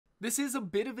This is a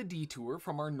bit of a detour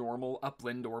from our normal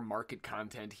Upland or market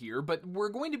content here, but we're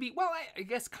going to be, well, I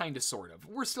guess kind of sort of.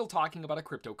 We're still talking about a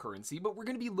cryptocurrency, but we're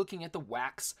going to be looking at the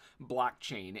WAX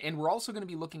blockchain, and we're also going to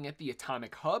be looking at the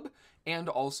AtomicHub and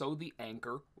also the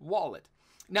Anchor wallet.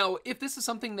 Now, if this is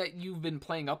something that you've been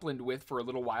playing Upland with for a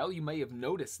little while, you may have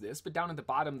noticed this, but down at the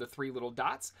bottom, the three little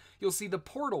dots, you'll see the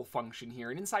Portal function here,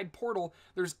 and inside Portal,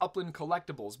 there's Upland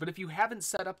collectibles, but if you haven't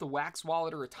set up the WAX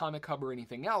wallet or AtomicHub or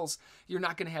anything else, you're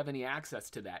not going to have any access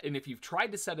to that, and if you've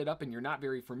tried to set it up and you're not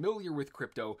very familiar with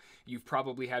crypto, you've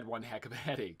probably had one heck of a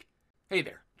headache. Hey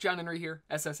there, John Henry here,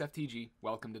 ssftg,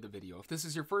 welcome to the video. If this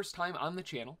is your first time on the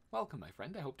channel, welcome my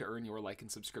friend, I hope to earn your like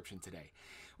and subscription today.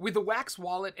 With the WAX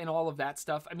wallet and all of that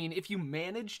stuff, I mean, if you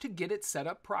manage to get it set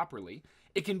up properly,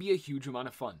 it can be a huge amount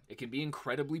of fun. It can be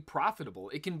incredibly profitable.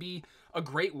 It can be a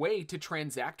great way to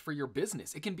transact for your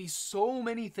business. It can be so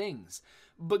many things,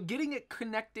 but getting it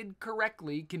connected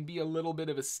correctly can be a little bit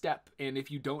of a step, and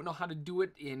if you don't know how to do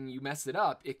it and you mess it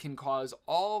up, it can cause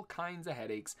all kinds of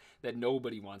headaches that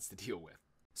nobody wants to deal with.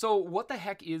 So what the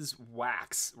heck is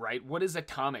WAX, right? What is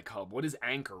AtomicHub? What is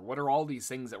Anchor? What are all these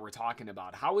things that we're talking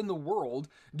about? How in the world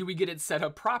do we get it set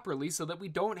up properly so that we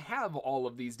don't have all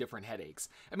of these different headaches?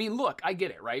 I mean, look, I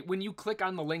get it, right? When you click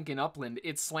on the link in Upland,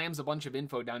 it slams a bunch of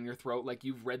info down your throat like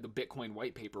you've read the Bitcoin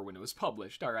white paper when it was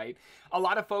published, all right? A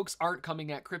lot of folks aren't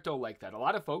coming at crypto like that. A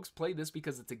lot of folks play this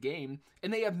because it's a game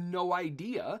and they have no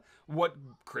idea what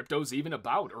crypto's even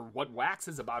about or what WAX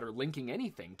is about or linking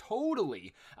anything.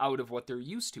 Totally out of what they're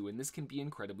used to, and this can be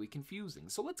incredibly confusing.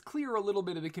 So let's clear a little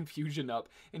bit of the confusion up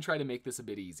and try to make this a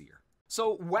bit easier.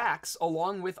 So WAX,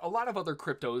 along with a lot of other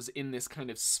cryptos in this kind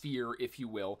of sphere, if you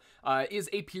will, is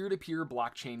a peer-to-peer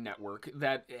blockchain network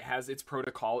that has its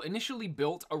protocol initially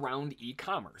built around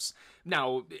e-commerce.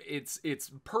 Now, its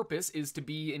purpose is to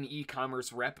be an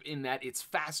e-commerce rep in that it's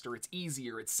faster, it's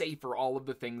easier, it's safer, all of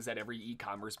the things that every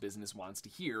e-commerce business wants to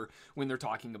hear when they're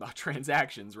talking about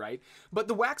transactions, right? But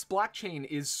the WAX blockchain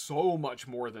is so much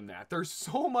more than that. There's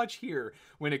so much here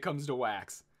when it comes to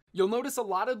WAX. You'll notice a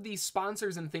lot of these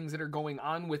sponsors and things that are going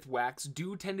on with WAX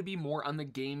do tend to be more on the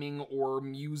gaming or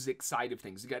music side of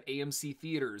things. You got AMC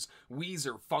Theaters,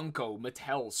 Weezer, Funko,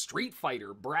 Mattel, Street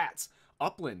Fighter, Bratz.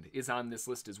 Upland is on this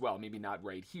list as well, maybe not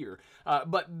right here,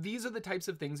 but these are the types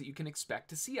of things that you can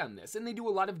expect to see on this, and they do a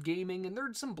lot of gaming, and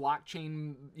there's some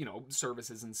blockchain,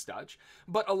 services and such,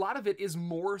 but a lot of it is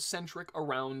more centric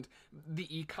around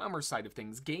the e-commerce side of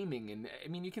things, gaming, and I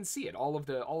mean, you can see it, all of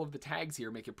the tags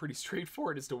here make it pretty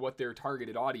straightforward as to what their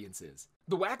targeted audience is.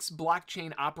 The WAX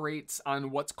blockchain operates on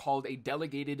what's called a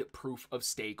delegated proof of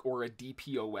stake, or a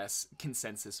DPoS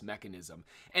consensus mechanism,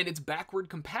 and it's backward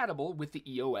compatible with the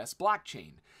EOS blockchain.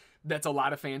 That's a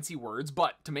lot of fancy words,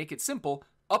 but to make it simple,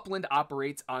 Upland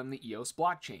operates on the EOS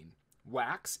blockchain.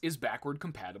 WAX is backward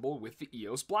compatible with the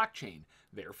EOS blockchain.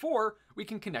 Therefore, we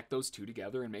can connect those two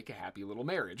together and make a happy little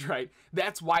marriage, right?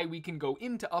 That's why we can go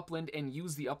into Upland and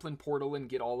use the Upland portal and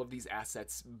get all of these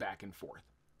assets back and forth.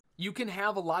 You can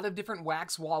have a lot of different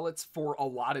WAX wallets for a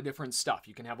lot of different stuff.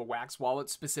 You can have a WAX wallet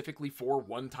specifically for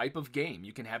one type of game.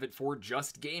 You can have it for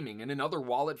just gaming and another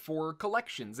wallet for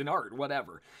collections and art,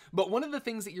 whatever. But one of the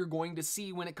things that you're going to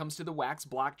see when it comes to the WAX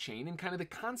blockchain and kind of the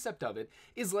concept of it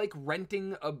is like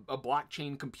renting a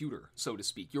blockchain computer, so to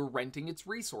speak. You're renting its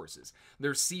resources.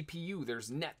 There's CPU,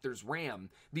 there's net, there's RAM.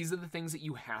 These are the things that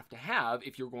you have to have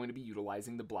if you're going to be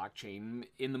utilizing the blockchain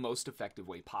in the most effective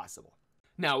way possible.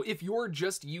 Now, if you're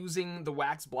just using the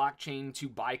WAX blockchain to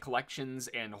buy collections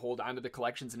and hold on to the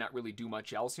collections and not really do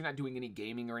much else, you're not doing any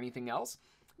gaming or anything else,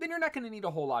 then you're not going to need a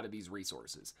whole lot of these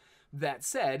resources. That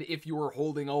said, if you're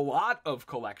holding a lot of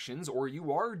collections or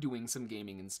you are doing some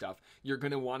gaming and stuff, you're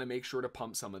going to want to make sure to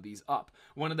pump some of these up.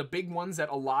 One of the big ones that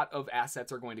a lot of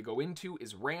assets are going to go into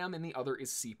is RAM, and the other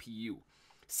is CPU.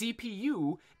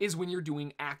 CPU is when you're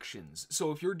doing actions.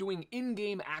 So if you're doing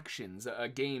in-game actions, a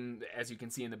game, as you can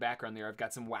see in the background there, I've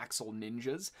got some Waxel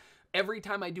Ninjas. Every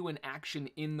time I do an action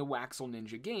in the Waxel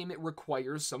Ninja game, it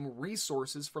requires some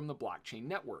resources from the blockchain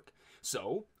network.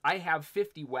 So I have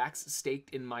 50 wax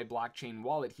staked in my blockchain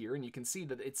wallet here, and you can see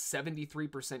that it's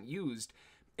 73% used,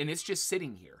 and it's just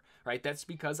sitting here, right? That's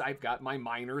because I've got my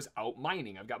miners out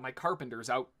mining. I've got my carpenters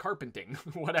out carpenting,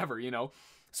 whatever,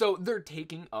 So they're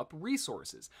taking up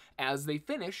resources. As they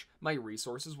finish, my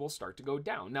resources will start to go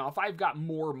down. Now, if I've got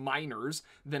more miners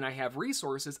than I have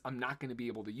resources, I'm not going to be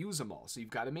able to use them all. So you've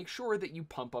got to make sure that you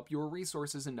pump up your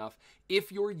resources enough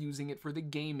if you're using it for the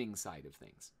gaming side of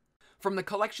things. From the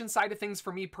collection side of things,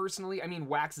 for me personally, I mean,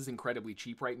 wax is incredibly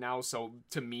cheap right now, so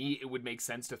to me, it would make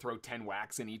sense to throw 10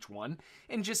 wax in each one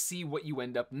and just see what you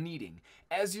end up needing.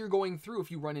 As you're going through,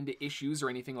 if you run into issues or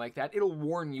anything like that, it'll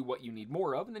warn you what you need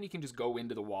more of, and then you can just go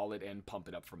into the wallet and pump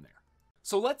it up from there.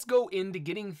 So let's go into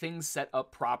getting things set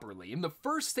up properly. And the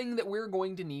first thing that we're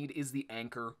going to need is the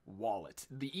Anchor wallet.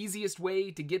 The easiest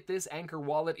way to get this Anchor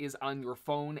wallet is on your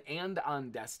phone and on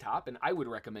desktop, and I would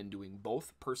recommend doing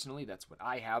both. Personally, that's what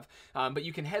I have. But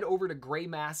you can head over to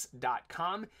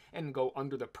graymass.com and go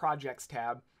under the Projects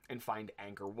tab and find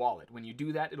Anchor wallet. When you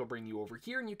do that, it'll bring you over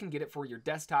here and you can get it for your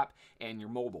desktop and your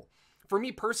mobile. For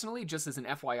me personally, just as an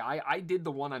FYI, I did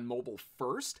the one on mobile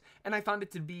first, and I found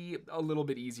it to be a little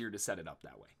bit easier to set it up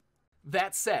that way.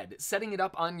 That said, setting it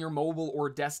up on your mobile or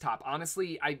desktop,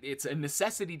 honestly, it's a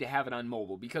necessity to have it on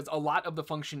mobile because a lot of the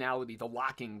functionality, the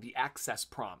locking, the access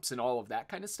prompts, and all of that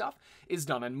kind of stuff is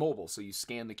done on mobile. So you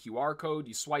scan the QR code,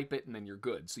 you swipe it, and then you're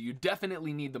good. So you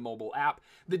definitely need the mobile app.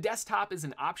 The desktop is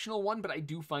an optional one, but I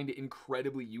do find it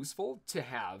incredibly useful to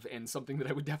have and something that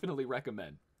I would definitely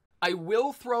recommend. I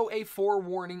will throw a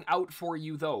forewarning out for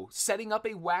you though. Setting up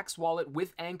a Wax wallet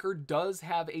with Anchor does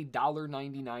have a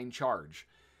 $1.99 charge.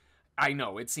 I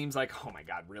know, it seems like, oh my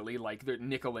god, really? Like they're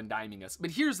nickel and diming us.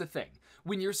 But here's the thing.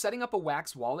 When you're setting up a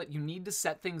Wax wallet, you need to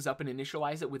set things up and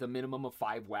initialize it with a minimum of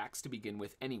 5 wax to begin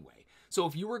with anyway. So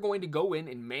if you were going to go in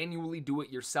and manually do it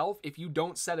yourself, if you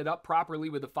don't set it up properly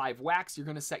with the 5 wax, you're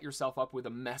going to set yourself up with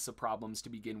a mess of problems to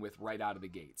begin with right out of the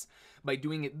gates. By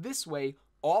doing it this way,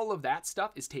 all of that stuff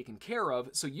is taken care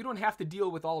of, so you don't have to deal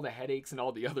with all the headaches and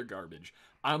all the other garbage.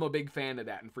 I'm a big fan of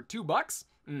that, and for $2,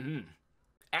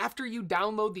 After you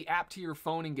download the app to your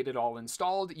phone and get it all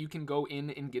installed, you can go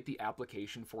in and get the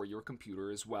application for your computer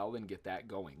as well and get that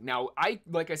going. Now,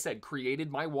 like I said,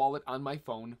 created my wallet on my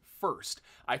phone first.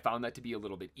 I found that to be a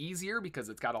little bit easier because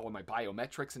it's got all of my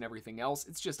biometrics and everything else.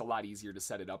 It's just a lot easier to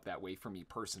set it up that way for me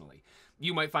personally.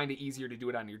 You might find it easier to do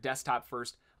it on your desktop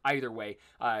first. Either way,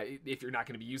 if you're not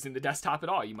going to be using the desktop at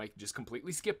all, you might just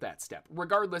completely skip that step.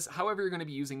 Regardless, however you're going to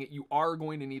be using it, you are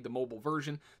going to need the mobile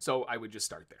version, so I would just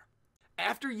start there.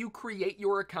 After you create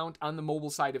your account on the mobile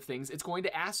side of things, it's going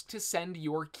to ask to send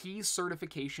your key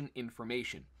certification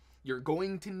information. You're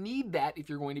going to need that if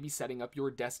you're going to be setting up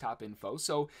your desktop info.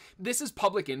 So this is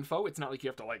public info. It's not like you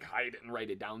have to hide it and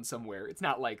write it down somewhere. It's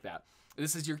not like that.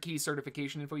 This is your key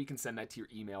certification info. You can send that to your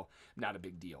email. Not a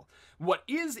big deal. What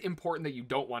is important that you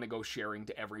don't want to go sharing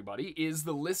to everybody is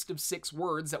the list of 6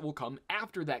 words that will come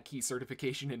after that key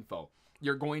certification info.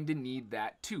 You're going to need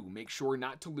that too. Make sure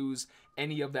not to lose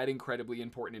any of that incredibly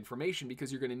important information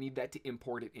because you're going to need that to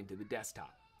import it into the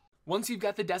desktop. Once you've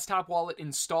got the desktop wallet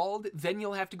installed, then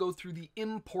you'll have to go through the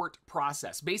import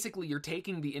process. Basically, you're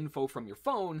taking the info from your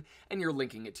phone and you're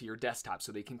linking it to your desktop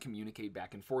so they can communicate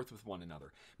back and forth with one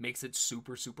another. Makes it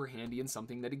super, super handy and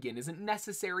something that, again, isn't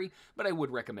necessary, but I would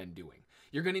recommend doing.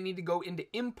 You're going to need to go into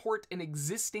import an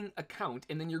existing account,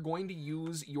 and then you're going to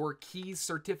use your key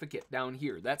certificate down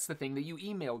here. That's the thing that you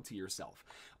emailed to yourself.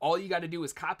 All you got to do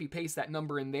is copy paste that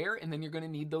number in there, and then you're going to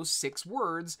need those 6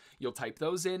 words. You'll type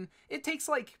those in. It takes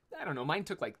I don't know, mine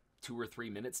took 2 or 3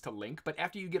 minutes to link, but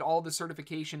after you get all the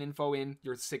certification info in,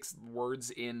 your 6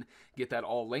 words in, get that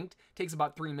all linked, takes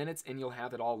about 3 minutes and you'll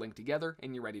have it all linked together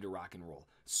and you're ready to rock and roll.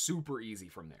 Super easy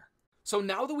from there. So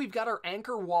now that we've got our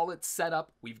Anchor wallet set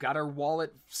up, we've got our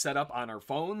wallet set up on our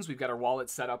phones, we've got our wallet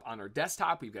set up on our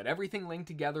desktop, we've got everything linked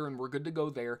together and we're good to go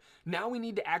there. Now we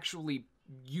need to actually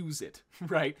use it,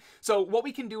 right? So what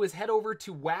we can do is head over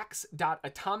to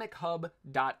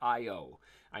wax.atomichub.io.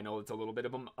 I know it's a little bit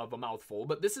of a mouthful,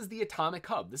 but this is the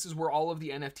AtomicHub. This is where all of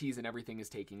the NFTs and everything is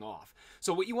taking off.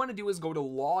 So what you want to do is go to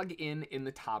log in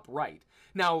the top right.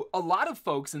 Now, a lot of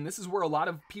folks, and this is where a lot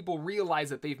of people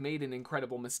realize that they've made an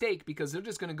incredible mistake because they're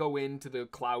just going to go into the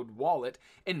cloud wallet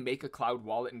and make a cloud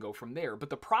wallet and go from there. But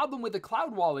the problem with the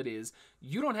cloud wallet is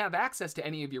you don't have access to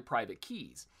any of your private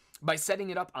keys. By setting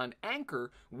it up on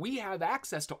Anchor, we have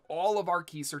access to all of our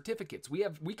key certificates.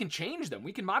 We can change them.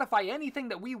 We can modify anything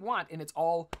that we want, and it's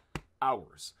all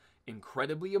ours.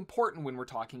 Incredibly important when we're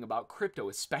talking about crypto,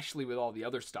 especially with all the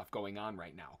other stuff going on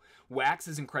right now. Wax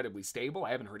is incredibly stable.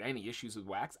 I haven't heard any issues with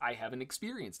Wax. I haven't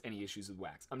experienced any issues with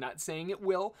Wax. I'm not saying it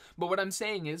will, but what I'm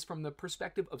saying is from the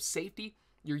perspective of safety,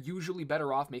 you're usually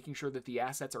better off making sure that the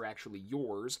assets are actually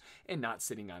yours and not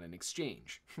sitting on an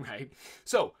exchange, right?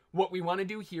 So what we want to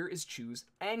do here is choose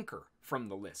Anchor from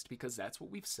the list because that's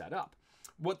what we've set up.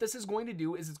 What this is going to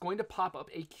do is it's going to pop up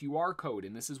a QR code,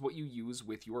 and this is what you use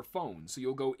with your phone. So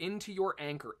you'll go into your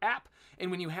Anchor app, and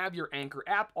when you have your Anchor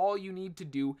app, all you need to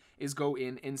do is go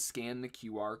in and scan the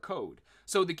QR code.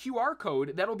 So the QR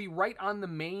code, that'll be right on the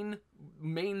main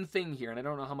thing here, and I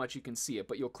don't know how much you can see it,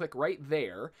 but you'll click right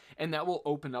there, and that will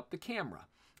open up the camera.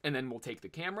 And then we'll take the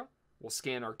camera, we'll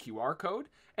scan our QR code,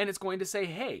 and it's going to say,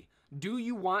 hey, do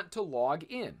you want to log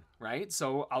in, right?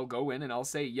 So I'll go in and I'll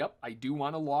say, yep, I do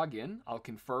want to log in. I'll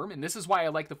confirm. And this is why I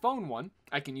like the phone one.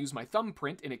 I can use my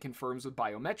thumbprint and it confirms with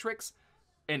biometrics.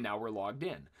 And now we're logged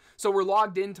in. So we're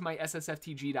logged into my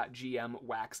ssftg.gm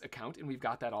wax account, and we've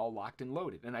got that all locked and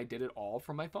loaded. And I did it all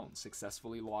from my phone,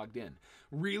 successfully logged in.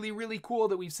 Really, really cool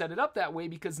that we've set it up that way,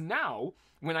 because now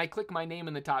when I click my name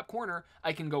in the top corner,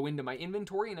 I can go into my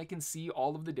inventory and I can see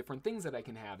all of the different things that I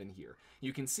can have in here.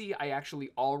 You can see I actually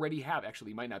already have,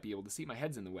 actually you might not be able to see, my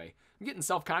head's in the way. I'm getting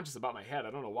self-conscious about my head,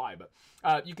 I don't know why, but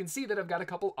you can see that I've got a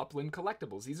couple Upland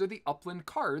collectibles. These are the Upland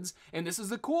cards, and this is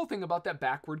the cool thing about that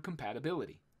backward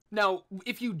compatibility. Now,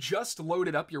 if you just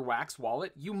loaded up your Wax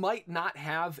wallet, you might not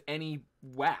have any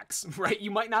wax, right?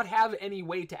 You might not have any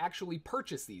way to actually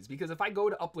purchase these, because if I go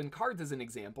to Upland Cards as an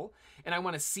example, and I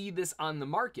want to see this on the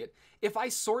market, if I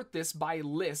sort this by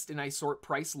list and I sort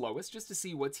price lowest just to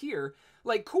see what's here,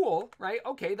 like cool, right?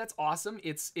 Okay, that's awesome.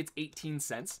 It's 18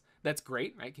 cents. That's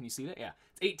great, right? Can you see that? Yeah,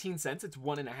 it's 18 cents. It's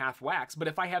 1.5 wax. But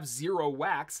if I have 0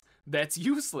 wax, that's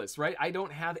useless, right? I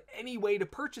don't have any way to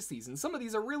purchase these. And some of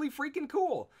these are really freaking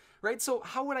cool, right? So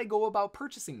how would I go about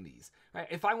purchasing these? Right?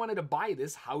 If I wanted to buy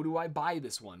this, how do I buy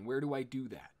this one? Where do I do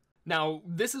that? Now,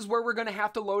 this is where we're going to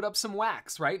have to load up some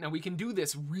wax, right? Now, we can do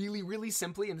this really, really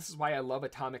simply, and this is why I love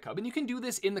AtomicHub. And you can do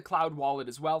this in the cloud wallet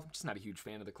as well. I'm just not a huge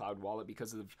fan of the cloud wallet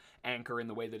because of Anchor and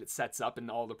the way that it sets up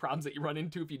and all the problems that you run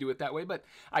into if you do it that way, but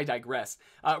I digress.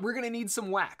 We're going to need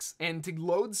some wax, and to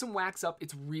load some wax up,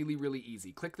 it's really, really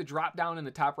easy. Click the drop down in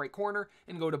the top right corner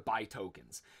and go to Buy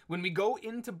Tokens. When we go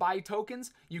into Buy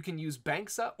Tokens, you can use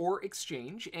Banksa or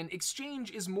Exchange, and Exchange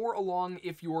is more along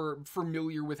if you're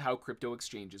familiar with how crypto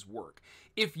exchanges work.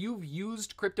 If you've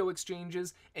used crypto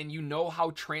exchanges and you know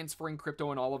how transferring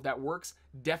crypto and all of that works,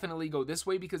 definitely go this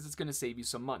way because it's going to save you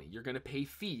some money. You're going to pay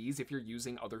fees if you're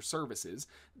using other services.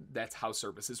 That's how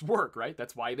services work, right?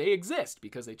 That's why they exist,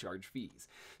 because they charge fees.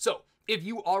 So if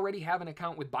you already have an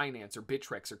account with Binance or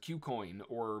Bittrex or KuCoin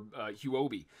or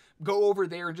Huobi, go over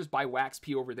there and just buy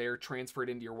waxp over there, transfer it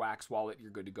into your Wax wallet.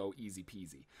 You're good to go, easy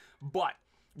peasy. But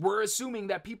we're assuming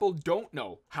that people don't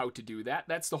know how to do that.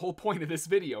 That's the whole point of this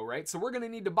video, right? So we're going to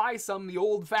need to buy some the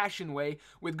old-fashioned way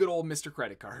with good old Mr.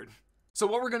 Credit Card. So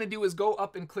what we're going to do is go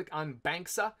up and click on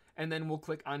Banksa, and then we'll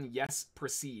click on Yes,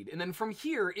 Proceed. And then from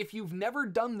here, if you've never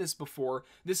done this before,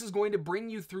 this is going to bring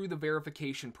you through the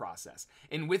verification process.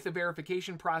 And with the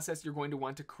verification process, you're going to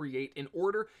want to create an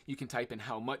order. You can type in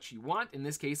how much you want. In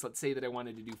this case, let's say that I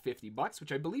wanted to do $50,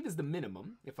 which I believe is the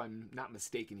minimum, if I'm not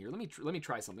mistaken here. Let me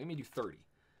try something. Let me do 30.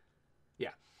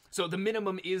 Yeah, so the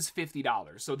minimum is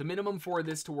 $50. So the minimum for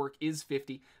this to work is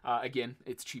 50. Again,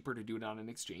 it's cheaper to do it on an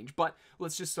exchange, but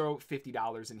let's just throw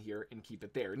 $50 in here and keep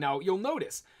it there. Now, you'll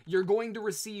notice you're going to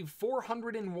receive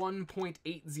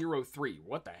 401.803.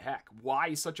 What the heck?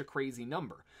 Why such a crazy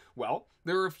number? Well,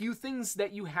 there are a few things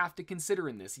that you have to consider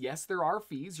in this. Yes, there are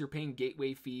fees. You're paying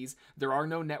gateway fees. There are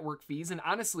no network fees. And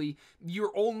honestly,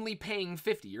 you're only paying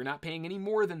 $50. You're not paying any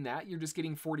more than that. You're just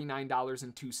getting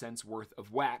 $49.02 worth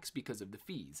of wax because of the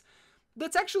fees.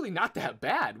 That's actually not that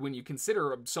bad when you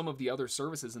consider some of the other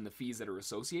services and the fees that are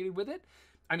associated with it.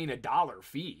 I mean, $1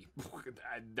 fee,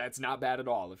 that's not bad at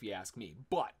all if you ask me.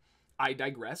 But I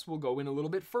digress. We'll go in a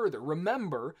little bit further.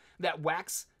 Remember that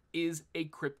wax is a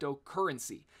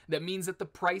cryptocurrency. That means that the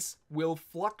price will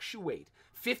fluctuate.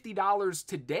 $50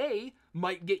 today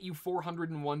might get you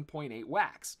 401.8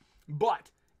 wax.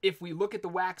 But if we look at the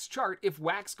wax chart, if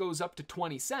wax goes up to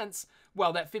 20 cents,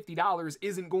 well, that $50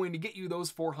 isn't going to get you those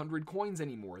 400 coins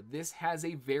anymore. This has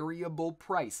a variable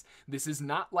price. This is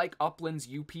not like Upland's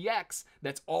UPX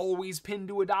that's always pinned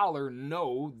to $1.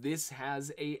 No, this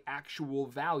has a actual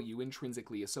value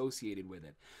intrinsically associated with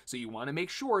it. So you want to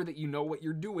make sure that you know what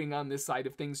you're doing on this side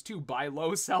of things too. Buy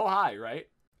low, sell high, right?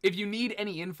 If you need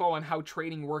any info on how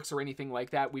trading works or anything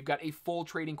like that, we've got a full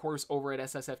trading course over at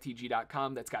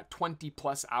ssftg.com that's got 20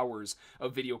 plus hours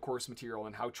of video course material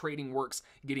on how trading works,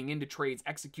 getting into trades,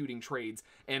 executing trades,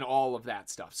 and all of that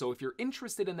stuff. So if you're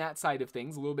interested in that side of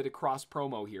things, a little bit of cross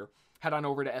promo here, head on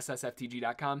over to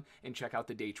ssftg.com and check out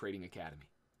the Day Trading Academy.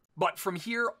 But from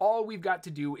here, all we've got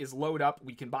to do is load up.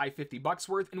 We can buy 50 bucks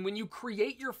worth. And when you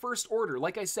create your first order,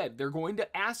 like I said, they're going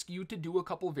to ask you to do a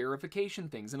couple verification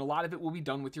things. And a lot of it will be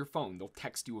done with your phone. They'll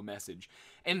text you a message.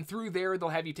 And through there, they'll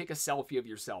have you take a selfie of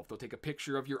yourself. They'll take a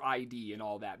picture of your ID and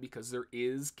all that because there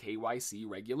is KYC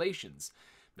regulations.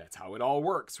 That's how it all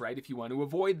works, right? If you want to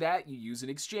avoid that, you use an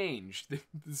exchange.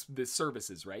 The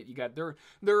services, right? You got their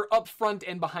upfront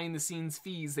and behind the scenes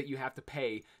fees that you have to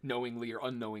pay knowingly or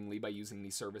unknowingly by using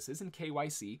these services, and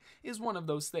KYC is one of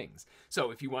those things. So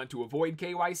if you want to avoid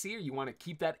KYC or you want to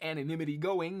keep that anonymity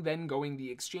going, then going the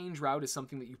exchange route is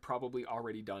something that you've probably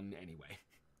already done anyway.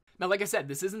 Now, like I said,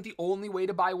 this isn't the only way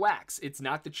to buy wax. It's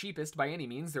not the cheapest by any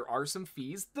means. There are some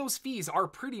fees. Those fees are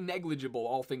pretty negligible,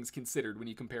 all things considered, when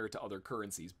you compare it to other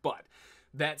currencies. But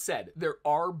that said, there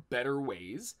are better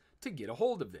ways to get a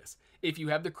hold of this. If you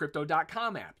have the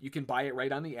Crypto.com app, you can buy it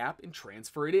right on the app and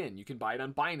transfer it in. You can buy it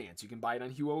on Binance. You can buy it on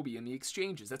Huobi and the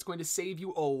exchanges. That's going to save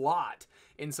you a lot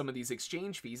in some of these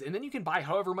exchange fees. And then you can buy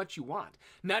however much you want.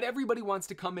 Not everybody wants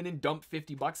to come in and dump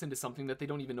 50 bucks into something that they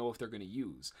don't even know if they're going to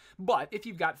use. But if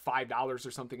you've got $5 or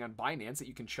something on Binance that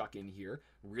you can chuck in here,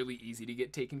 really easy to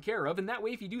get taken care of. And that way,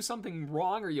 if you do something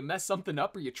wrong or you mess something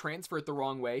up or you transfer it the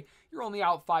wrong way, you're only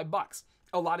out $5.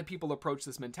 A lot of people approach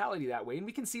this mentality that way, and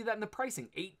we can see that in the pricing.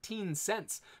 18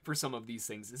 cents for some of these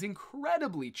things is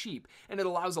incredibly cheap, and it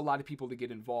allows a lot of people to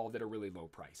get involved at a really low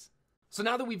price. So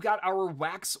now that we've got our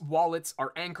wax wallets,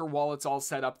 our anchor wallets all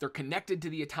set up, they're connected to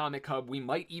the AtomicHub. We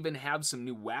might even have some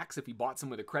new wax if you bought some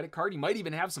with a credit card. You might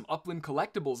even have some Upland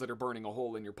collectibles that are burning a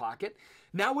hole in your pocket.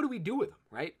 Now what do we do with them,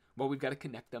 right? Well, we've got to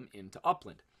connect them into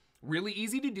Upland. Really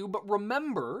easy to do, but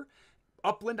remember,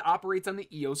 Upland operates on the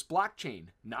EOS blockchain,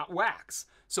 not wax.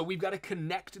 So we've got to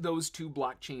connect those two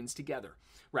blockchains together,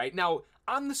 right? Now,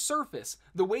 on the surface,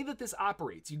 the way that this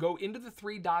operates, you go into the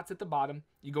three dots at the bottom,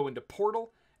 you go into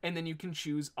Portal, and then you can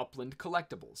choose Upland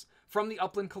Collectibles. From the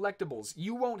Upland Collectibles,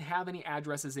 you won't have any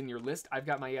addresses in your list. I've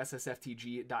got my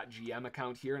ssftg.gm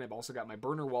account here, and I've also got my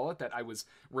burner wallet that I was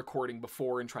recording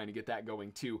before and trying to get that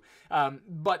going too.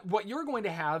 But what you're going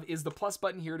to have is the plus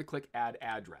button here to click Add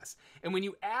Address. And when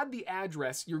you add the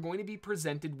address, you're going to be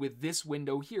presented with this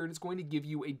window here, and it's going to give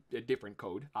you a different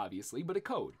code, obviously, but a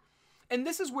code. And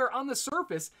this is where on the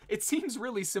surface, it seems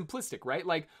really simplistic, right?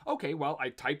 Like, okay, well, I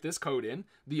type this code in,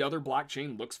 the other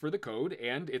blockchain looks for the code,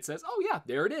 and it says, oh yeah,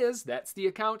 there it is, that's the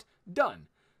account, done.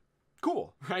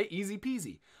 Cool, right? Easy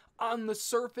peasy. On the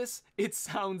surface, it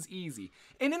sounds easy.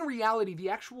 And in reality, the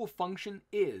actual function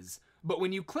is. But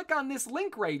when you click on this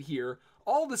link right here,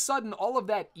 all of a sudden, all of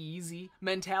that easy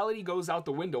mentality goes out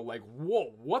the window, like,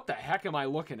 whoa, what the heck am I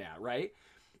looking at, right?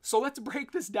 So let's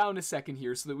break this down a second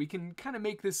here so that we can kind of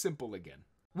make this simple again.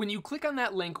 When you click on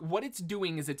that link, what it's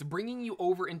doing is it's bringing you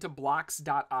over into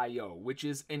blocks.io, which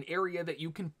is an area that you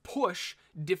can push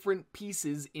different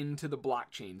pieces into the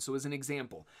blockchain. So as an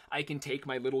example, I can take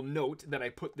my little note that I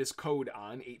put this code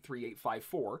on,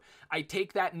 83854. I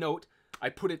take that note, I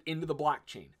put it into the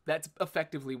blockchain. That's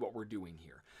effectively what we're doing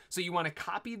here. So you want to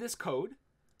copy this code.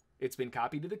 It's been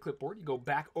copied to the clipboard. You go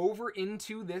back over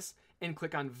into this and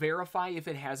click on verify if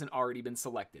it hasn't already been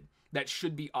selected. That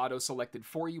should be auto-selected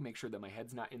for you. Make sure that my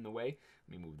head's not in the way.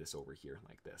 Let me move this over here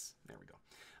like this. There we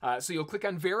go. So you'll click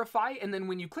on verify, and then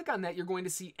when you click on that, you're going to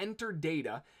see enter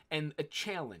data and a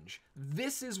challenge.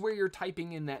 This is where you're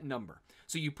typing in that number.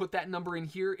 So you put that number in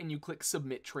here and you click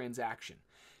submit transaction.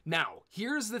 Now,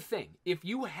 here's the thing. If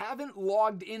you haven't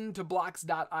logged into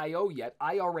blocks.io yet,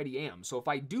 I already am. So if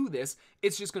I do this,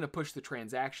 it's just going to push the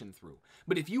transaction through.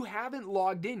 But if you haven't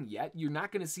logged in yet, you're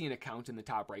not going to see an account in the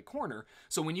top right corner.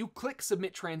 So when you click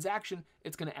submit transaction,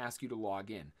 it's going to ask you to log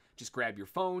in. Just grab your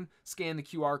phone, scan the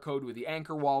QR code with the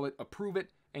Anchor wallet, approve it,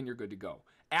 and you're good to go.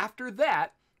 After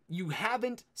that, you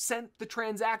haven't sent the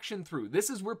transaction through.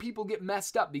 This is where people get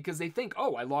messed up because they think,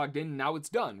 oh, I logged in, now it's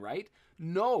done, right?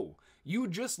 No. You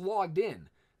just logged in.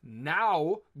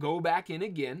 Now go back in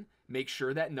again, make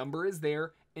sure that number is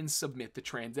there, and submit the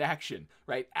transaction,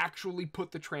 right? Actually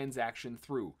put the transaction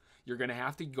through. You're going to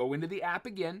have to go into the app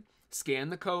again,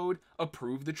 scan the code,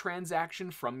 approve the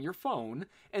transaction from your phone,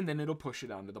 and then it'll push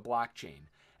it onto the blockchain.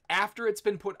 After it's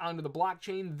been put onto the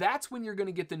blockchain, that's when you're going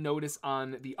to get the notice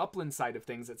on the Upland side of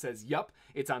things that says, yup,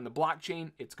 it's on the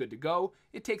blockchain, it's good to go.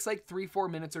 It takes like 3-4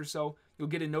 minutes or so. You'll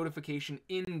get a notification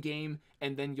in-game,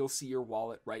 and then you'll see your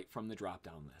wallet right from the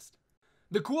drop-down list.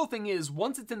 The cool thing is,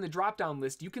 once it's in the drop-down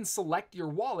list, you can select your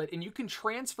wallet and you can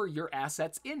transfer your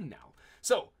assets in now.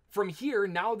 So from here,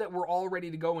 now that we're all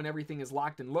ready to go and everything is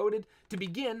locked and loaded, to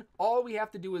begin, all we have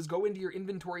to do is go into your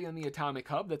inventory on the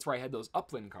AtomicHub. That's where I had those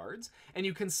Upland cards. And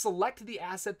you can select the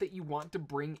asset that you want to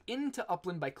bring into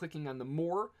Upland by clicking on the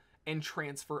More and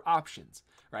transfer options,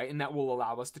 right? And that will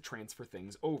allow us to transfer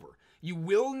things over. You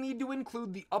will need to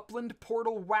include the Upland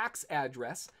Portal WAX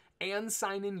address and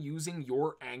sign in using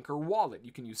your Anchor wallet.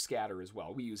 You can use Scatter as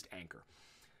well. We used Anchor.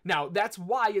 Now, that's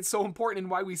why it's so important and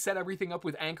why we set everything up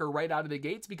with Anchor right out of the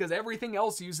gates, because everything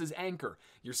else uses Anchor.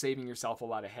 You're saving yourself a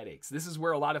lot of headaches. This is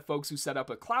where a lot of folks who set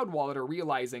up a cloud wallet are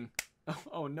realizing,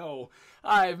 oh no,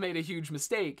 I've made a huge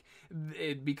mistake.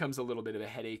 It becomes a little bit of a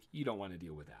headache. You don't want to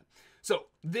deal with that. So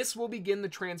this will begin the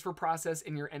transfer process,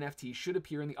 and your NFT should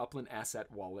appear in the Upland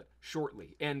asset wallet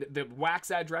shortly. And the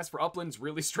WAX address for Upland is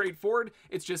really straightforward.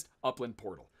 It's just Upland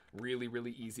Portal. Really,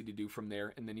 really easy to do from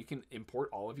there, and then you can import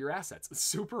all of your assets. It's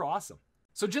super awesome.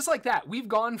 So just like that, we've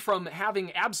gone from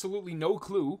having absolutely no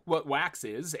clue what wax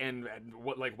is and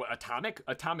what atomic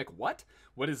what?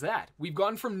 What is that? We've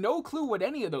gone from no clue what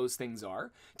any of those things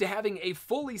are to having a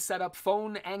fully set up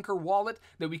phone Anchor wallet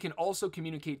that we can also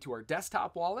communicate to our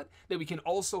desktop wallet, that we can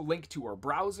also link to our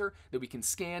browser, that we can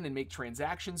scan and make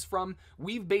transactions from.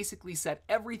 We've basically set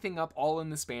everything up all in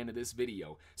the span of this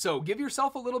video. So give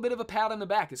yourself a little bit of a pat on the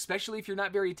back, especially if you're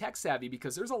not very tech savvy,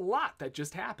 because there's a lot that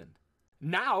just happened.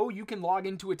 Now you can log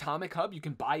into AtomicHub, you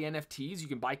can buy NFTs, you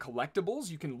can buy collectibles,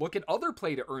 you can look at other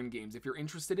play-to-earn games if you're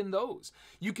interested in those.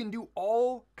 You can do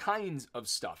all kinds of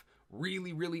stuff.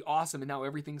 Really, really awesome, and now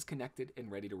everything's connected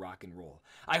and ready to rock and roll.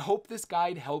 I hope this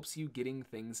guide helps you getting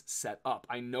things set up.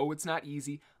 I know it's not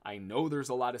easy, I know there's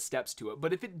a lot of steps to it,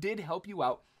 but if it did help you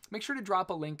out, make sure to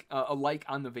drop a like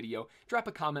on the video, drop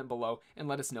a comment below, and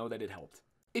let us know that it helped.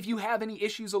 If you have any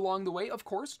issues along the way, of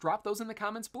course, drop those in the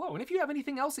comments below. And if you have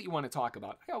anything else that you want to talk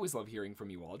about, I always love hearing from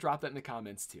you all. Drop that in the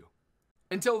comments too.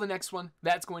 Until the next one,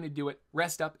 that's going to do it.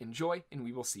 Rest up, enjoy, and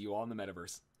we will see you all in the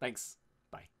metaverse. Thanks.